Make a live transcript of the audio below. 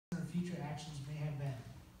actions may have been.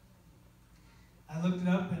 I looked it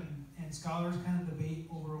up, and scholars kind of debate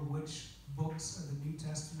over which books of the New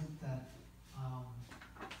Testament that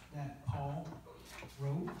Paul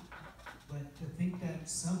wrote. But to think that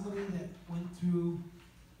somebody that went through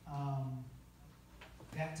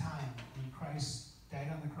that time when Christ died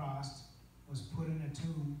on the cross, was put in a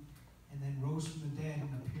tomb, and then rose from the dead and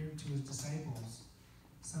appeared to his disciples,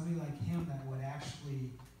 somebody like him that would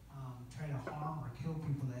actually try to harm or kill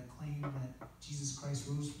people that claim that Jesus Christ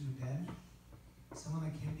rose from the dead, someone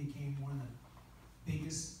like him became one of the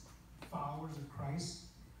biggest followers of Christ.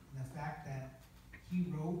 And the fact that he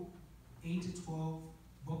wrote 8 to 12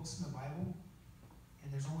 books in the Bible,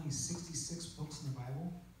 and there's only 66 books in the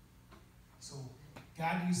Bible. So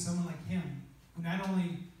God used someone like him, who not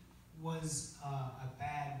only was a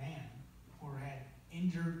bad man, or had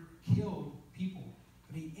injured, killed people,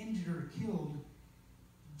 but he injured or killed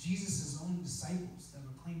Jesus' own disciples that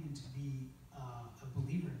were claiming to be a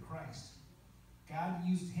believer in Christ. God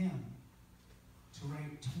used him to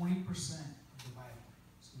write 20% of the Bible.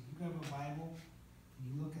 So you grab a Bible and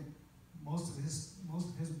you look at most of his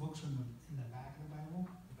books are in the back of the Bible,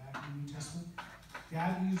 the back of the New Testament.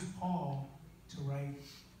 God used Paul to write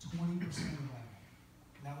 20% of the Bible.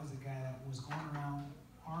 And that was a guy that was going around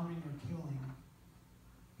harming or killing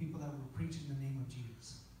people that were preaching the name of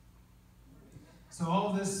Jesus. So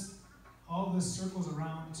all this circles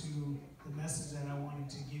around to the message that I wanted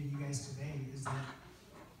to give you guys today, is that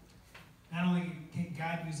not only can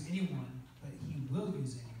God use anyone, but he will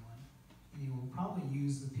use anyone, and he will probably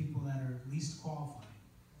use the people that are least qualified.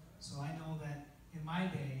 So I know that in my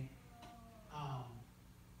day,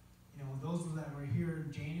 those that were here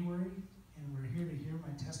in January and were here to hear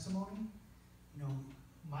my testimony,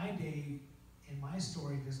 my day and my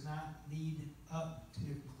story does not lead up to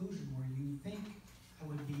the conclusion where you think I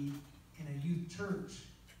would be in a youth church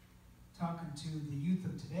talking to the youth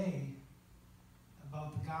of today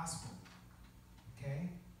about the gospel.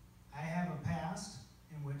 Okay? I have a past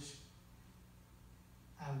in which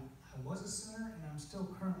I was a sinner, and I'm still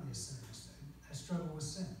currently a sinner. I struggle with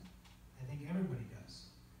sin. I think everybody does.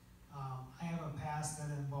 I have a past that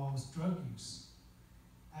involves drug use.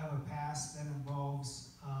 I have a past that involves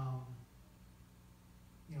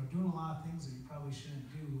doing a lot of things that you probably shouldn't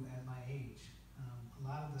do at my age. A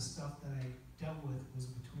lot of the stuff that I dealt with was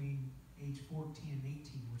between age 14 and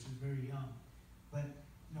 18, which is very young. But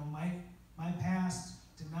my past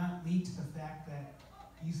did not lead to the fact that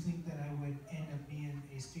you think that I would end up being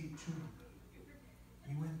a state trooper.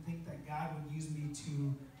 You wouldn't think that God would use me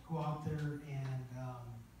to go out there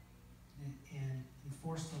and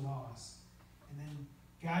enforce the laws. And then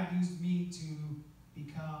God used me to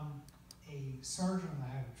become a sergeant on the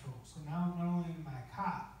highway patrol. So now not only am I a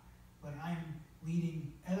cop, but I'm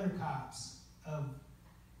leading other cops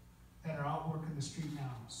that are out working the street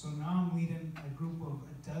now. So now I'm leading a group of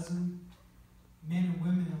 12 men and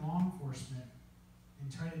women in law enforcement,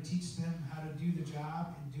 and trying to teach them how to do the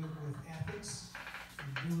job and do it with ethics,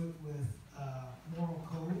 and do it with moral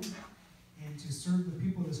code, and to serve the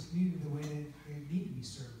people of this community the way that they need to be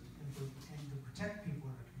served, and to protect people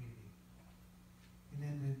in our community. And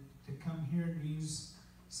then to come here and use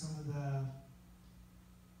some of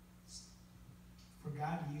for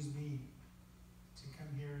God to use me to come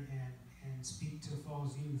here and speak to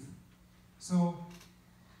Falls Youth. So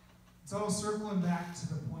it's all circling back to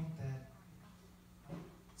the point that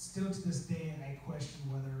still to this day I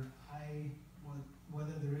question whether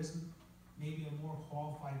there isn't maybe a more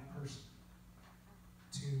qualified person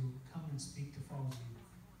to come and speak to Falls Youth.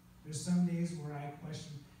 There's some days where I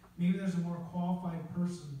question, maybe there's a more qualified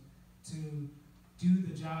person to do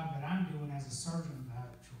the job that I'm doing as a sergeant in the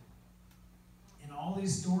highway patrol. And all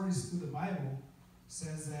these stories through the Bible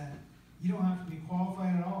says that you don't have to be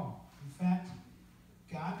qualified at all. In fact,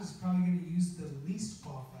 God is probably going to use the least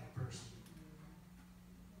qualified person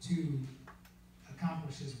to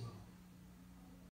accomplish his will.